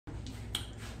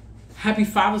Happy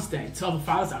Father's Day to all the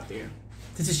fathers out there.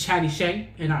 This is Chatty Shay,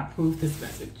 and I approve this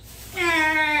message.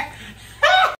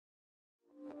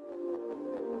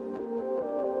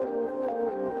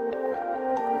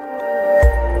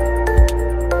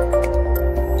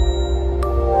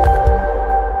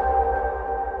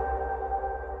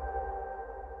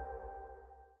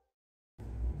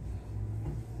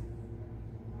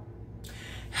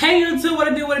 Hey YouTube, what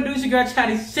it do? It's your girl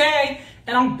Chatty Shay,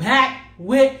 and I'm back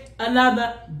with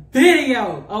another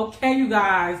video. Okay, you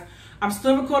guys, I'm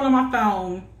still recording on my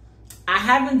phone. I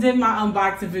haven't did my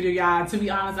unboxing video, y'all. To be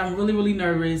honest, I'm really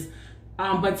nervous.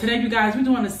 But today, you guys, we're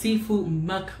doing a seafood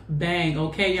mukbang,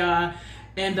 okay, y'all?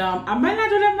 And I might not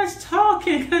do that much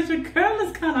talking because your girl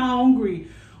is kind of hungry.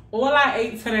 All I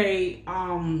ate today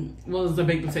was a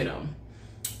baked potato,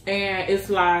 and it's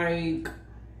like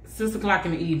 6 o'clock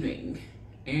in the evening.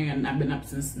 And I've been up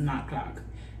since 9 o'clock.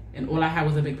 And all I had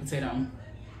was a baked potato.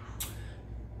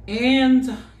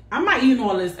 And I'm not eating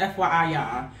all this, FYI,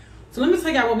 y'all. So let me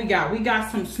tell y'all what we got. We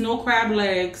got some snow crab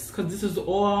legs, because this is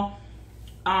all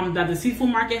that the seafood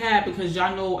market had, because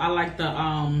y'all know I like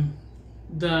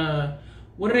the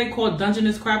what are they called?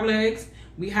 Dungeness crab legs.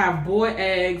 We have boiled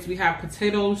eggs. We have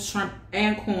potatoes, shrimp,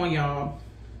 and corn, y'all.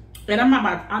 And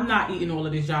I'm not eating all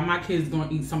of this, y'all. My kids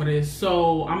gonna eat some of this,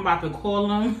 so I'm about to call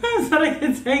them so they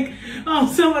can take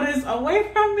some of this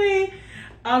away from me,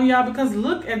 y'all. Because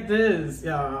look at this,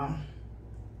 y'all.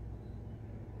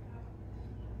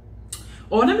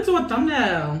 Oh, let me do a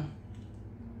thumbnail.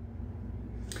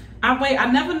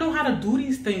 I never know how to do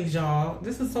these things, y'all.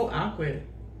 This is so awkward.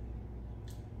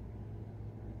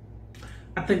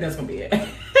 I think that's gonna be it.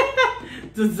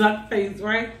 The duck face,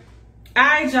 right?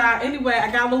 Alright, y'all. Anyway,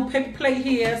 I got a little paper plate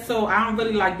here, so I don't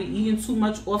really like be eating too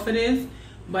much off of this.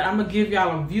 But I'm gonna give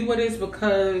y'all a view of this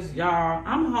because y'all,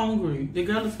 I'm hungry. The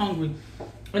girl is hungry.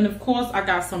 And of course, I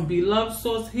got some beloved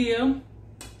sauce here.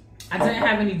 I didn't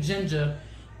have any ginger,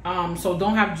 so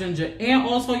don't have ginger. And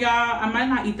also, y'all, I might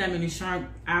not eat that many shrimp.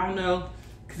 I don't know,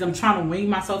 because I'm trying to wean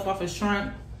myself off of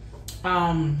shrimp.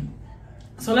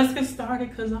 So let's get started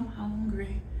because I'm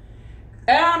hungry.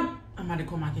 I'm about to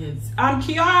call my kids.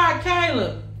 Kiara,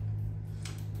 Caleb.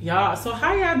 Y'all, so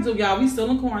how y'all do, y'all? We still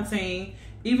in quarantine.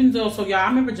 Even though, so y'all,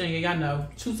 I'm in Virginia, y'all know.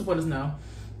 True supporters know.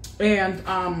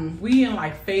 And we in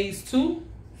like phase 2.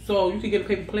 So you can get a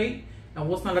paper plate. And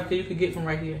what's not up there, you can get from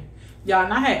right here. Y'all,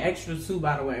 and I had extras too,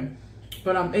 by the way.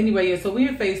 But anyway, yeah, so we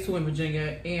in phase 2 in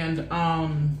Virginia.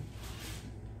 And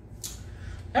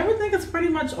everything is pretty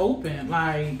much open.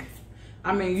 Like,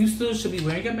 I mean, you still should be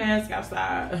wearing your mask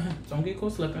outside. Don't get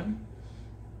caught slipping.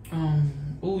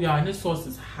 Oh, y'all, and this sauce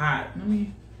is hot.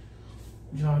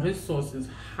 Y'all, this sauce is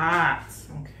hot.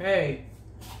 Okay.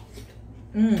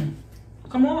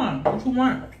 Come on. What you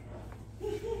want?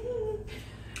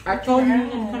 I told you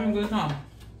it was coming good time.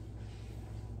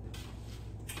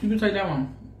 You can take that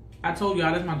one. I told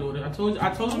y'all, that's my daughter. I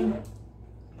told him.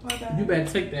 You better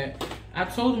take that. I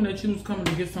told him that you was coming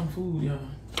to get some food, y'all.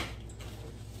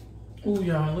 Ooh,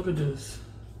 y'all, look at this.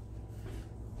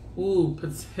 Ooh,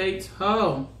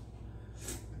 potato.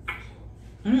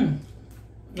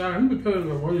 Y'all, these potatoes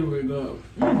are really good.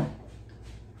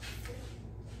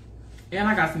 And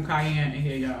I got some cayenne in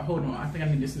here, y'all. Hold on, I think I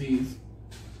need to sneeze.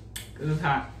 Because it's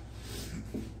hot.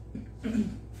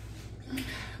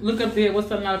 Look up there. What's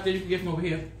something out there you can get from over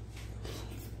here?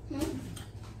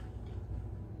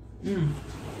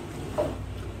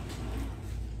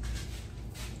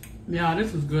 Y'all,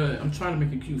 this is good. I'm trying to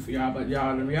make it cute for y'all, but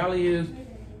y'all, the reality is,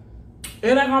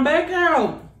 it ain't gonna back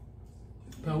out.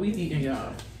 But we eating,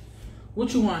 y'all.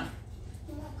 What you want?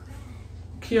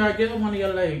 Kiara, get her one of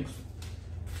your legs.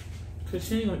 Cause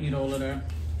she ain't gonna eat all of that.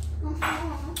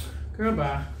 Girl,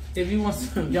 bye. If you want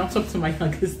some, y'all talk to my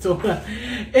youngest daughter.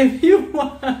 If you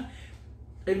want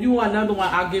another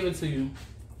one, I'll give it to you.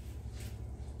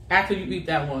 After you eat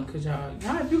that one, cause y'all,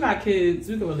 if you got kids,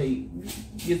 you can relate.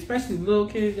 Especially little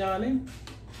kids, y'all,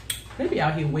 they be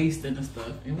out here wasting and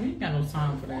stuff, and we ain't got no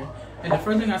time for that. And the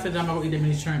first thing I said, I'm not gonna eat that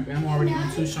many shrimp, and I'm already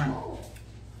eating 2 shrimp.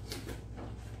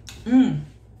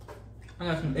 I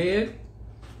got some egg.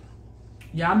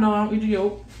 Y'all know I don't eat the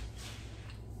yolk,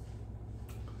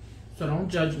 so don't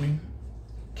judge me.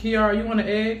 Kiara, you want an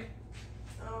egg?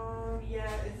 Yeah.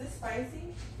 Is this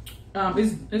spicy?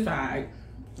 It's alright.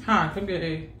 Huh? Come get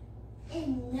an egg. There's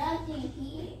nothing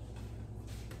here.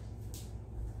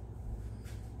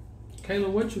 Kayla,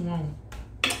 what you want?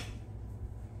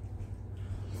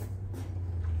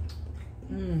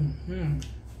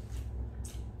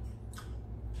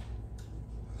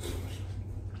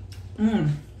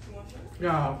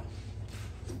 Y'all,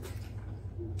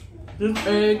 this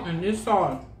egg and this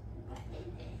sauce.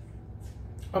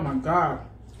 Oh my God.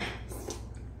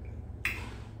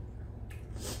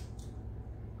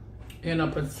 And a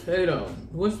potato.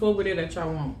 What's over there that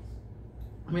y'all want?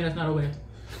 I mean, that's not over there.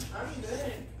 I'm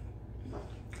good.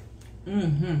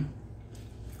 Mm-hmm.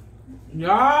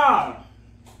 Yeah.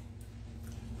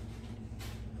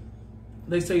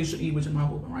 They say you should eat with your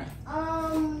mouth open, right?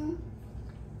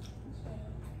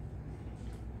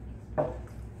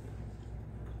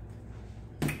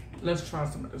 Let's try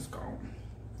some of this corn.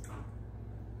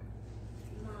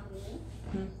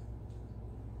 Mommy.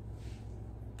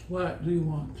 What do you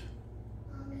want?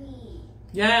 Mommy.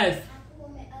 Yes. I can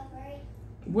warm it up, right?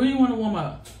 What do you want to warm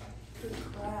up? The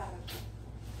crab.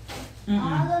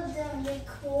 All of them, they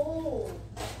cold.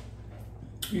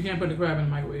 You can't put the crab in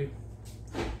the microwave.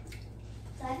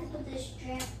 So I can put this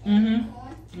shrimp in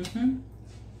the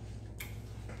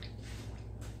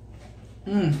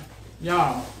corn.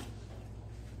 Y'all.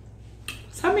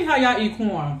 Tell me how y'all eat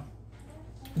corn.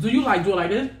 Do you like do it like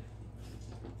this?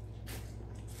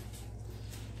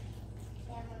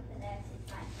 Yeah, I'm gonna put that to the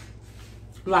side.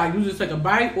 Like you just take a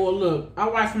bite or look. I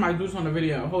watched somebody do this on the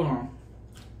video. Hold on.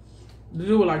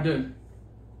 Do it like this.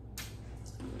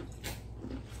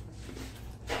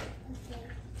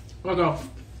 Okay.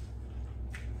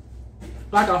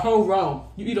 Like a whole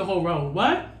roll. You eat a whole roll.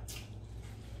 What?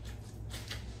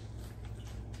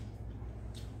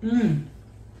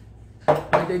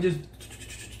 Like they just.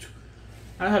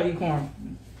 That's how to eat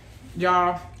corn.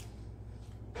 Y'all.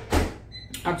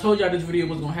 I told y'all this video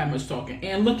wasn't gonna have much talking.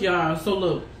 And look, y'all. So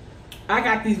look. I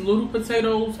got these little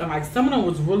potatoes. And like some of them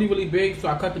was really, really big. So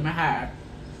I cut them in half.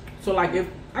 So like if.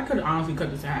 I could honestly cut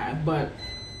this in half. But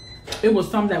it was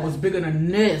some that was bigger than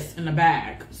this in the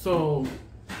bag. So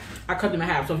I cut them in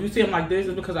half. So if you see them like this,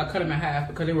 it's because I cut them in half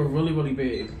because they were really, really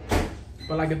big.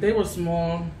 But like if they were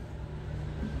small,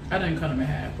 I didn't cut them in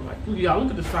half. But like, y'all look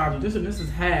at the size of this, and this is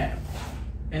half.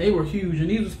 And they were huge. And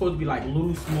these were supposed to be like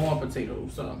little small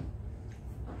potatoes. So,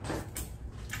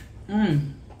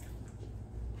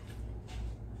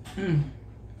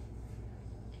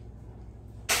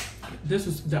 This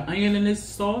is the onion in this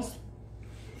sauce.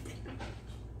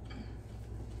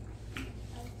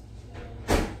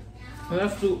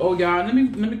 Let's do. Oh, y'all. Let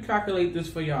me calculate this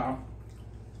for y'all.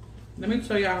 Let me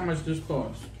tell y'all how much this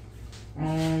costs.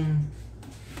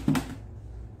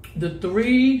 The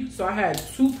 3. So I had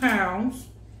 2 pounds.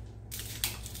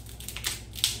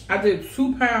 I did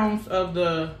 2 pounds of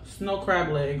the snow crab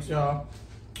legs, y'all,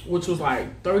 which was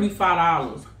like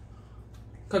 $35.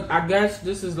 Cause I guess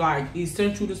this is like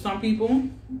essential to some people,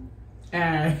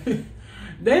 and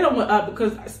they don't went up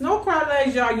because snow crab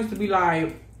legs, y'all, used to be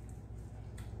like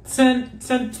 $10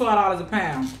 to $12 a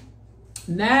pound.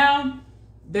 Now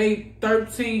they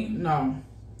 13. No,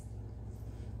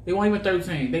 they weren't even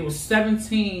 13. They was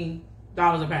 $17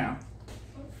 a pound,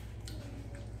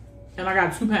 and I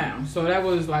got 2 pounds, so that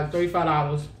was like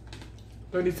 $35,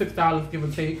 $36 give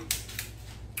or take.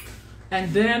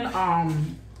 And then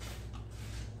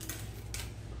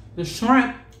the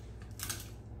shrimp,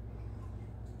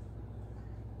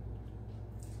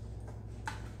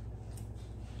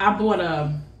 I bought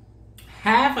a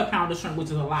half a pound of shrimp, which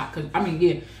is a lot. Cause I mean,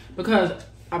 yeah, because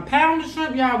a pound of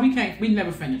shrimp, y'all, we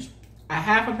never finish. A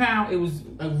half a pound, it was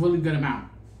a really good amount.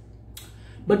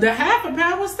 But the half a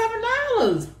pound was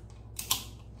 $7.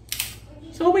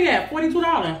 So we had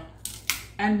 $42.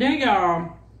 And then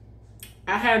y'all,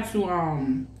 I had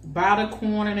to buy the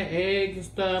corn and the eggs and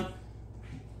stuff.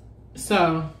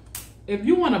 So, if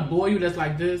you want a boil that's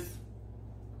like this,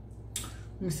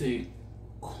 let me see.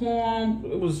 Corn,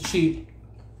 it was cheap.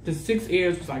 The 6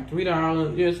 ears was like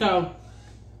 $3. Yeah, so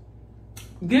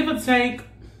give or take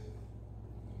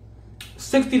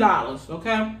 $60,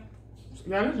 okay?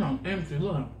 Yeah, this one's empty,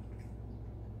 look.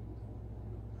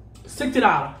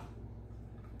 $60.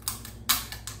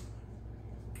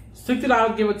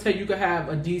 $60, give or take, you could have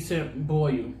a decent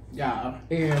boil, y'all.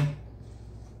 And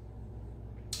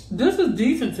this is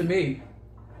decent to me.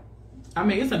 I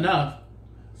mean, it's enough.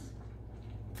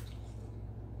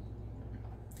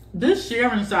 This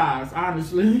sharing size,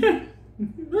 honestly,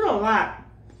 it's a lot.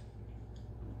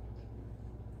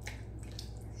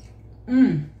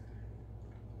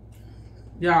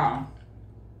 Y'all,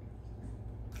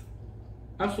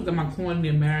 I still got my corn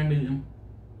there marinating.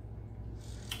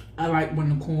 I like when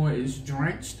the corn is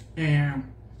drenched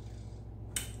and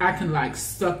I can like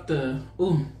suck the,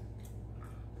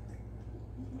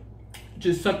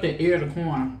 just suck the air of the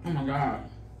corn. Oh my God.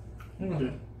 Look at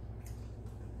that.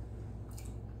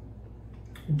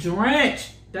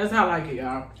 Drenched. That's how I like it,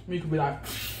 y'all. You could be like,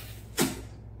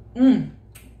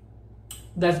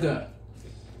 that's good.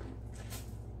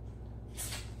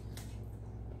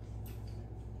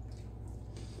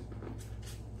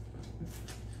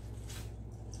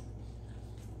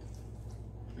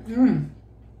 Mmm.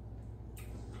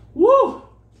 Woo!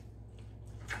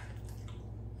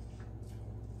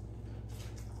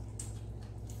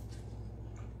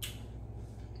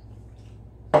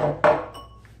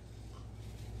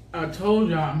 I told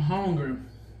y'all I'm hungry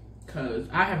because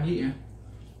I have eaten.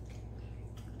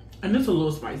 And it's a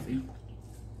little spicy.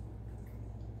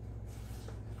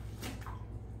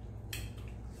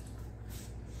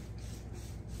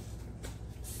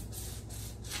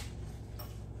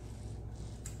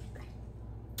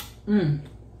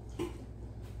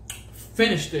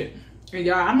 Finished it. And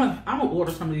y'all, I'm gonna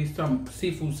order some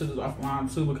seafood scissors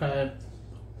offline too, because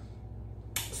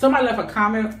somebody left a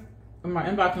comment in my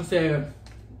inbox and said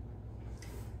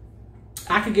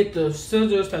I could get the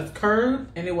scissors that's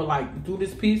curved and it would like do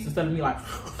this piece instead of me like,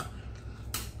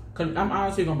 cause I'm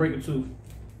honestly gonna break it too.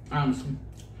 Honestly.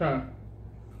 So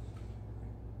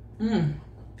I'm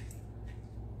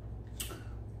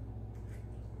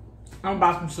gonna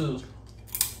buy some scissors.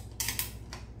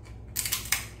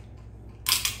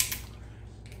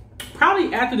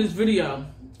 Probably after this video,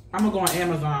 I'm gonna go on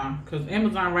Amazon, because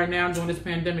Amazon right now during this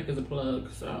pandemic is a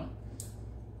plug. So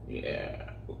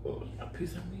yeah, a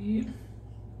piece of meat.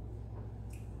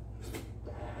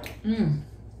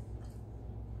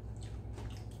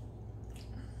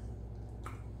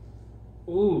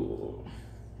 Ooh,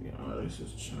 yeah, this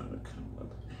is trying to come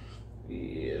up.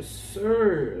 Yes,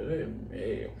 sir.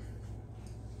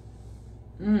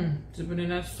 Dip it in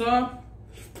that sauce.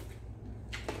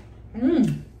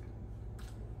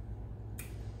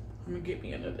 I'm gonna get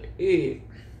me another egg.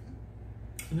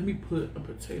 Let me put a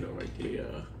potato right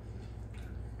there.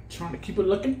 Trying to keep it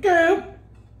looking good.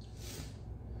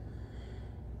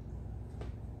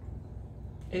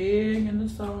 Egg in the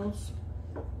sauce.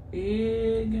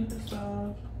 Egg in the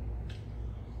sauce.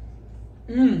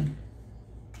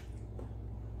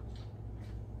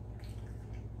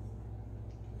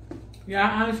 Yeah,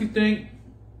 I honestly think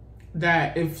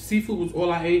that if seafood was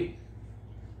all I ate,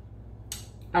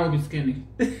 I would be skinny.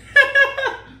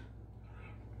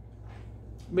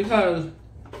 Because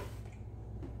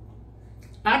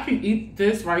I can eat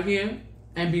this right here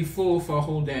and be full for a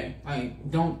whole day.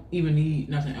 Like, don't even need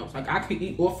nothing else. Like, I could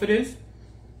eat off of this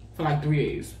for like 3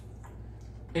 days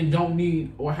and don't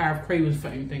need or have cravings for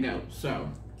anything else. So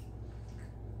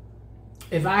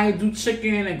if I do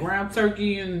chicken and ground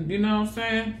turkey and, you know what I'm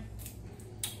saying,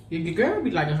 your girl would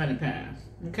be like 100 pounds.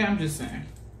 Okay, I'm just saying.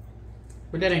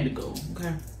 But that ain't the goal,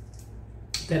 okay?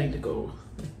 That ain't the goal.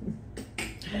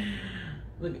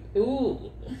 Look,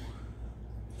 ooh.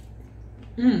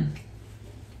 Doing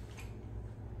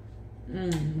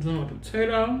a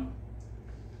potato.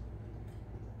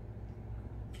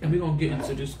 And we're gonna get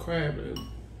into this crab leg.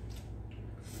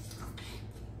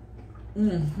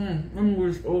 Let me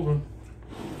move this over.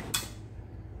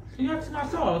 See, that's my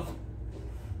sauce.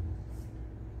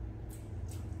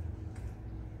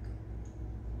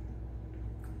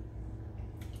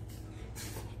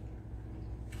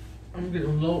 I'm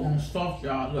getting low on sauce,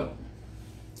 y'all. Look.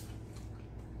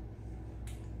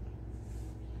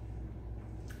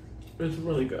 It's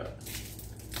really good.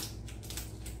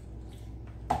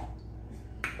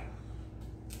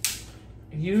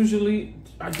 Usually,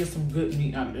 I get some good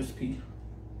meat out of this piece.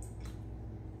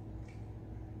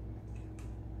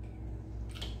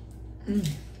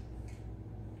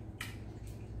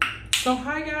 So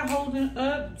how y'all holding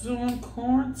up during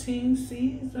quarantine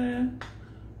season?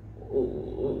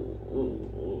 Ooh.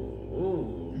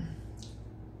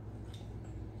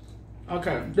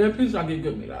 Okay, that piece I get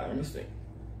good meat out. Let me see.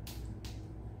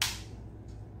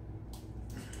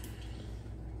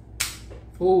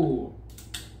 Ooh.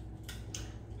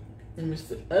 Let me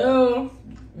see. Oh.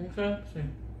 Okay. See.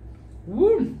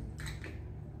 Woo.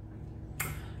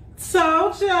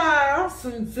 So, y'all,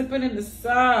 some dipping in the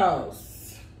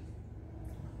sauce.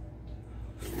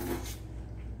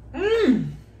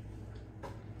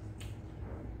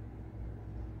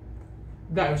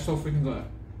 That is so freaking good.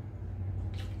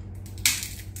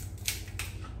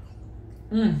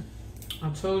 I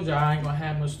told y'all I ain't gonna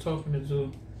have much talking to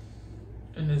do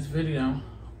in this video.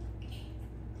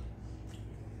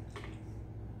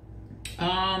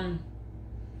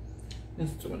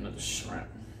 Let's do another shrimp,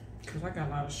 cause I got a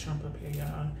lot of shrimp up here,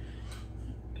 y'all.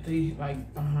 They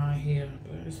like behind here,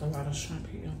 but it's a lot of shrimp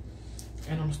here,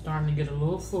 and I'm starting to get a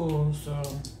little full, so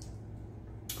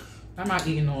I'm not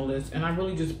eating all this. And I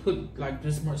really just put like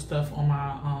this much stuff on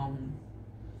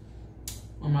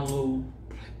my little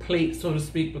plate, so to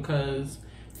speak, because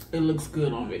it looks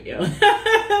good on video.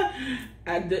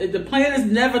 The plan is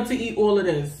never to eat all of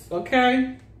this,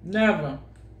 okay? Never.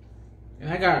 And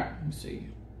I got, let me see,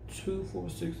 2, 4,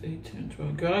 6, 8, 10,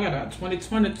 12. Girl, I got about 20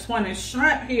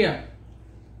 shrimp here.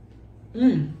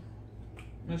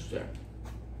 That's that.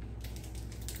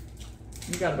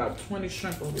 We got about 20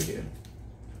 shrimp over here.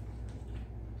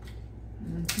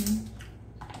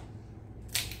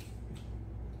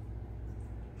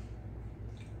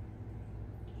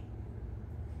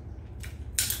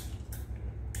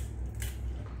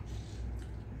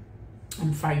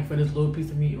 I'm fighting for this little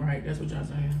piece of meat, right? That's what y'all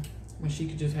saying. When she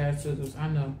could just have scissors. I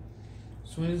know.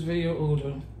 So when this video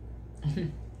over,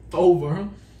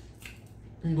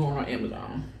 I'm going on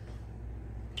Amazon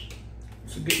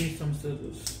to get me some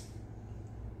scissors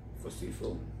for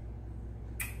seafood.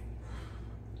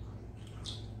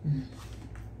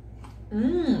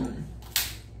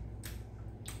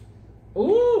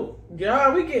 Ooh,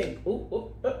 y'all, we get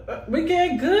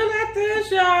good at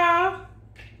this, y'all.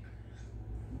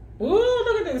 Ooh,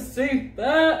 look at this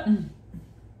seafood.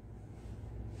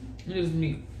 It is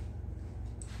meat.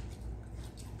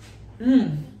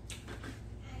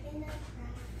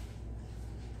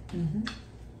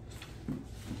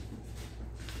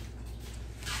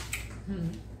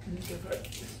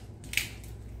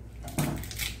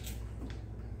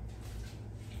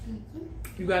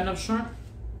 You got enough shrimp?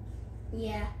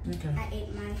 Yeah. Okay. I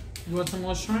ate mine. You want some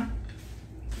more shrimp?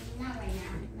 Not right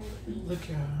now. Look,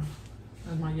 y'all.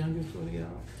 That's my youngest for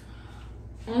y'all.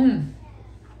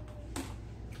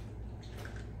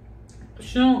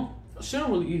 She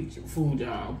don't really eat food,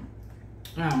 y'all.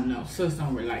 I don't know. Sis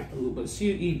don't really like food, but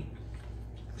she'll eat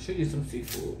some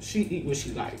seafood. She eat what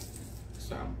she likes.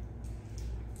 So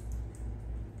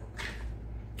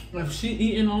if she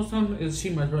eating on something, she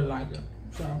must really like it.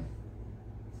 So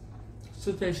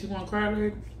sis said she want crab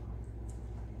leg.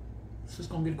 She's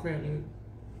gonna get a crab leg.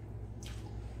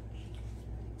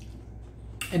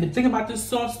 And the thing about this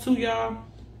sauce too, y'all,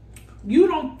 you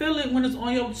don't feel it when it's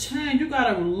on your chin. You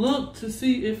gotta look to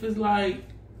see if it's like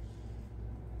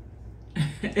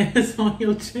it's on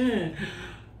your chin.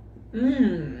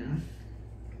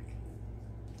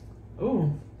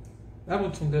 Oh, that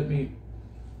was some good meat.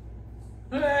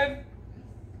 Okay.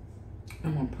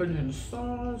 I'm gonna put it in the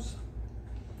sauce.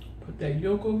 Put that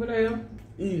yolk over there.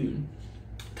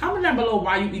 Comment down below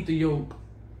why you eat the yolk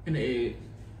and the egg.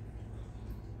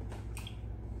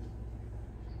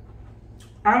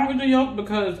 I don't eat the yolk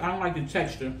because I don't like the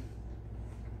texture.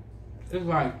 It's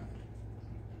like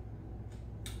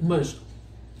mush.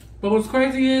 But what's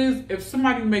crazy is if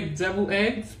somebody make deviled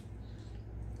eggs,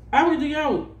 I would eat the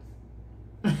yolk.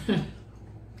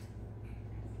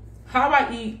 How do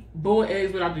I eat boiled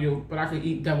eggs without the yolk, but I can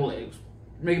eat deviled eggs?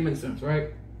 Make it make sense,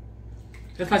 right?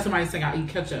 It's like somebody saying I eat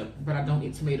ketchup, but I don't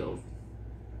eat tomatoes.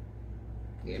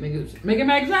 Yeah, make it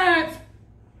make sense.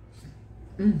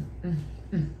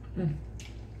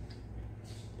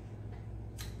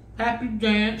 Happy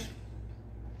dance.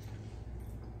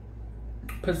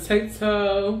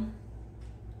 Potato.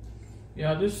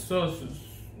 Yeah, this sauce is,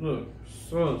 look,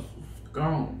 sauce is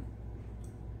gone.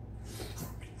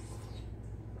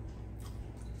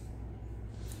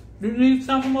 You need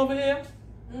something over here?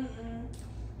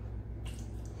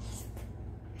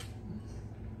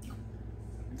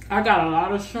 I got a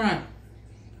lot of shrimp.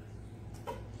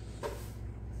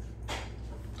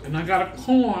 And I got a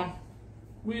corn.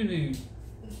 What do you need?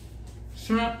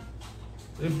 Shrimp.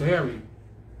 They're buried.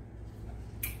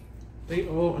 They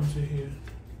all into here.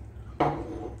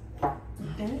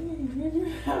 Dang, you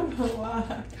have a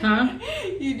lot. Huh?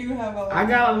 You do have a lot. I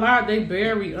got a lot. They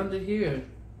buried under here.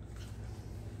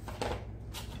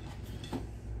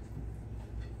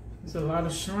 It's a lot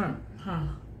of shrimp. Huh?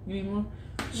 You need more?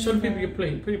 Show the people your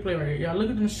plate. Put your plate right here. Y'all look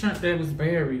at them shrimp that was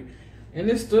buried. And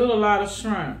there's still a lot of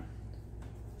shrimp.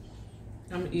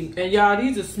 I'm eating. And y'all,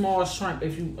 these are small shrimp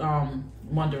if you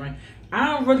wondering. I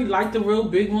don't really like the real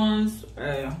big ones.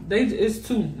 It's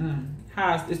too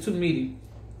it's too meaty.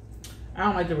 I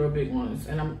don't like the real big ones.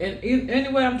 And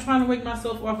anyway, I'm trying to wake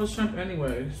myself off of shrimp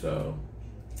anyway, so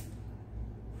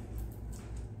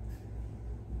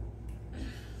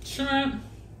shrimp.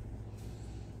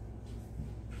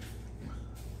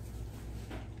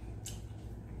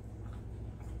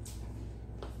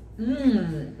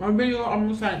 My video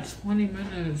almost at 20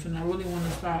 minutes and I really want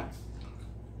to stop.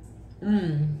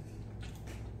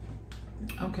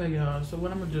 Okay, y'all, so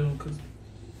what I'm gonna do, because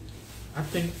I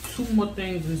think 2 more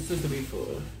things in Sicily for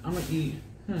I'm gonna eat.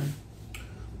 I'm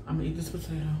gonna eat this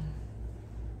potato.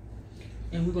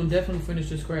 And we're gonna definitely finish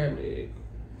this crab leg.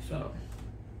 So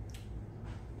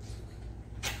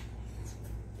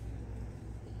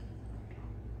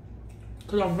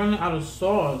because I'm running out of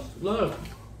sauce. Look.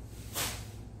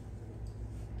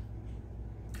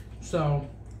 So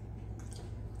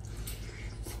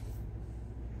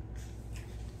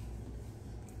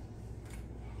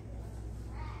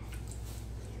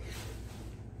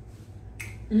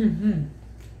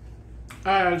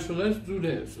Alright, so let's do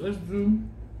this. Let's do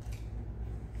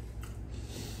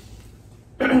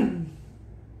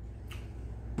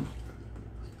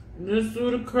let's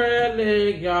do the crab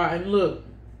leg, y'all. And look,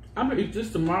 I'm gonna eat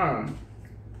this tomorrow.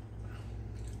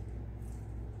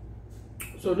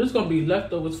 So this gonna be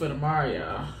leftovers for tomorrow,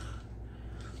 y'all.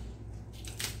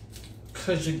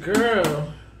 Cause your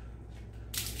girl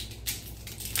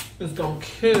is gonna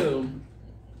kill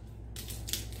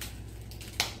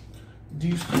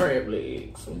these crab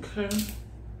legs, okay?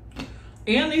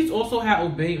 And these also have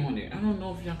obey on it. I don't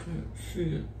know if y'all can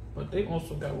see it, but they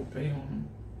also got obey on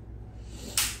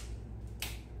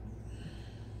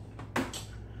them.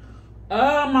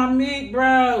 Oh, my meat,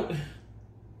 bro.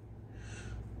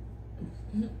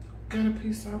 Got a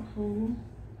piece out whole.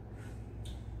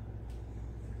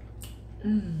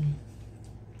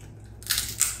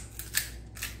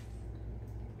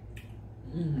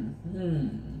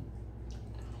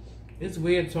 It's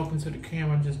weird talking to the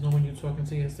camera, just knowing you're talking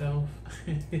to yourself.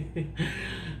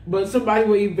 But somebody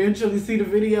will eventually see the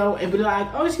video and be like,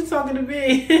 oh, she's talking to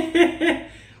me.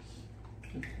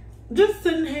 Just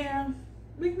sitting here,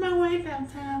 make my way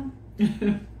downtown.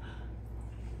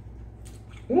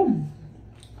 Ooh.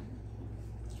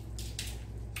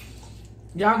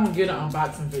 Y'all gonna get an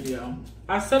unboxing video.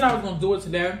 I said I was gonna do it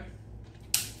today.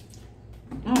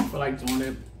 I don't feel like doing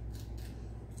it.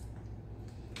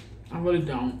 I really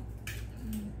don't.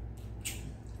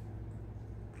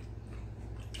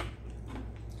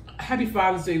 Happy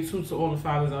Father's Day too to all the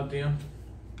fathers out there.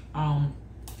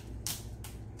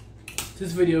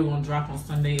 This video gonna drop on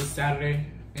Sunday and Saturday,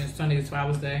 and Sunday is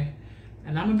Father's Day,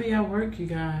 and I'm gonna be at work, you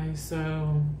guys.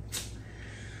 So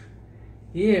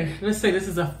yeah, let's say this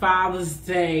is a Father's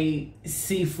Day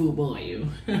seafood boil.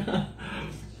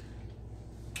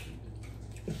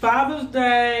 Father's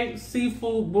Day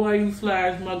seafood boil /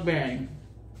 mukbang.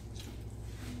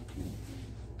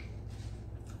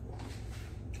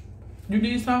 You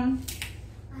need something?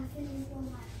 I finished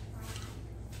one my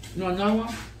You want another one?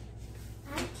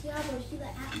 I Kiara, she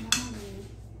like at mommy.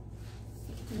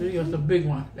 There you go, the big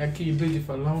one. That keep you busy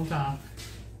for a long time.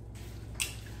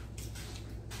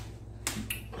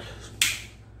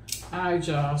 Alright,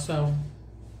 y'all, so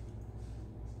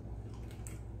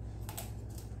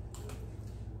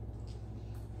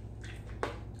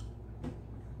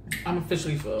I'm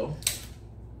officially full.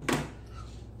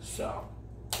 So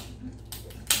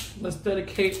let's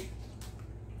dedicate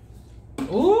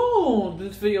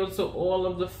this video to all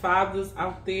of the fathers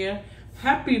out there.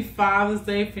 Happy Father's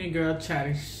Day from your girl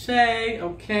Chattyshay.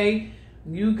 Okay,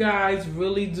 you guys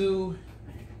really do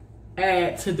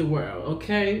add to the world.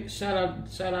 Okay, shout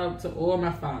out to all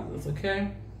my fathers.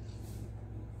 Okay,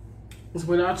 it's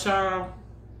without y'all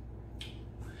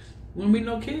wouldn't be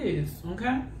no kids.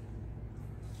 Okay,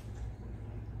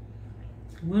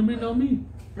 wouldn't be no me.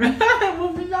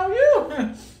 Wouldn't be no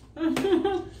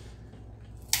you.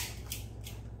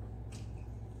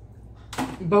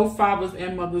 Both fathers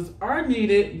and mothers are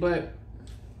needed, but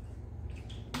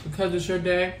because it's your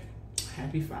day,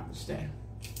 happy Father's Day.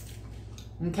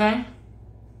 Okay?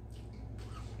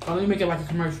 Oh, let me make it like a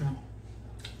commercial.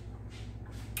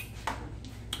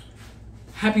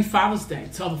 Happy Father's Day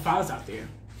to all the fathers out there.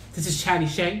 This is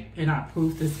Chattyshay, and I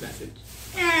approve this message.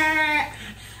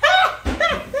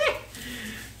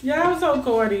 Yeah, I'm so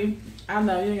corny. I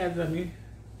know, you ain't got to tell me.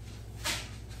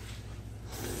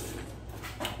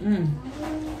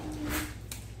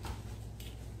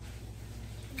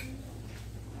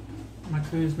 My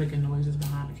kid's making noises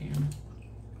behind the camera.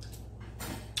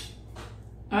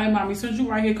 Alright, mommy, since you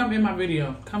right here, come in my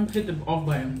video. Come hit the off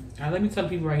button. Alright, let me tell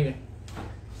people right here.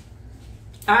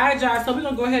 Alright, y'all, so we're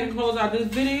going to go ahead and close out this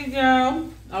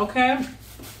video. Okay?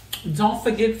 Don't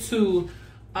forget to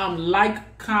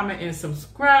like, comment, and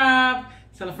subscribe.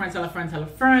 Tell a friend, tell a friend, tell a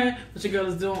friend what your girl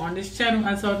is doing on this channel.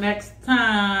 Until next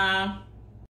time.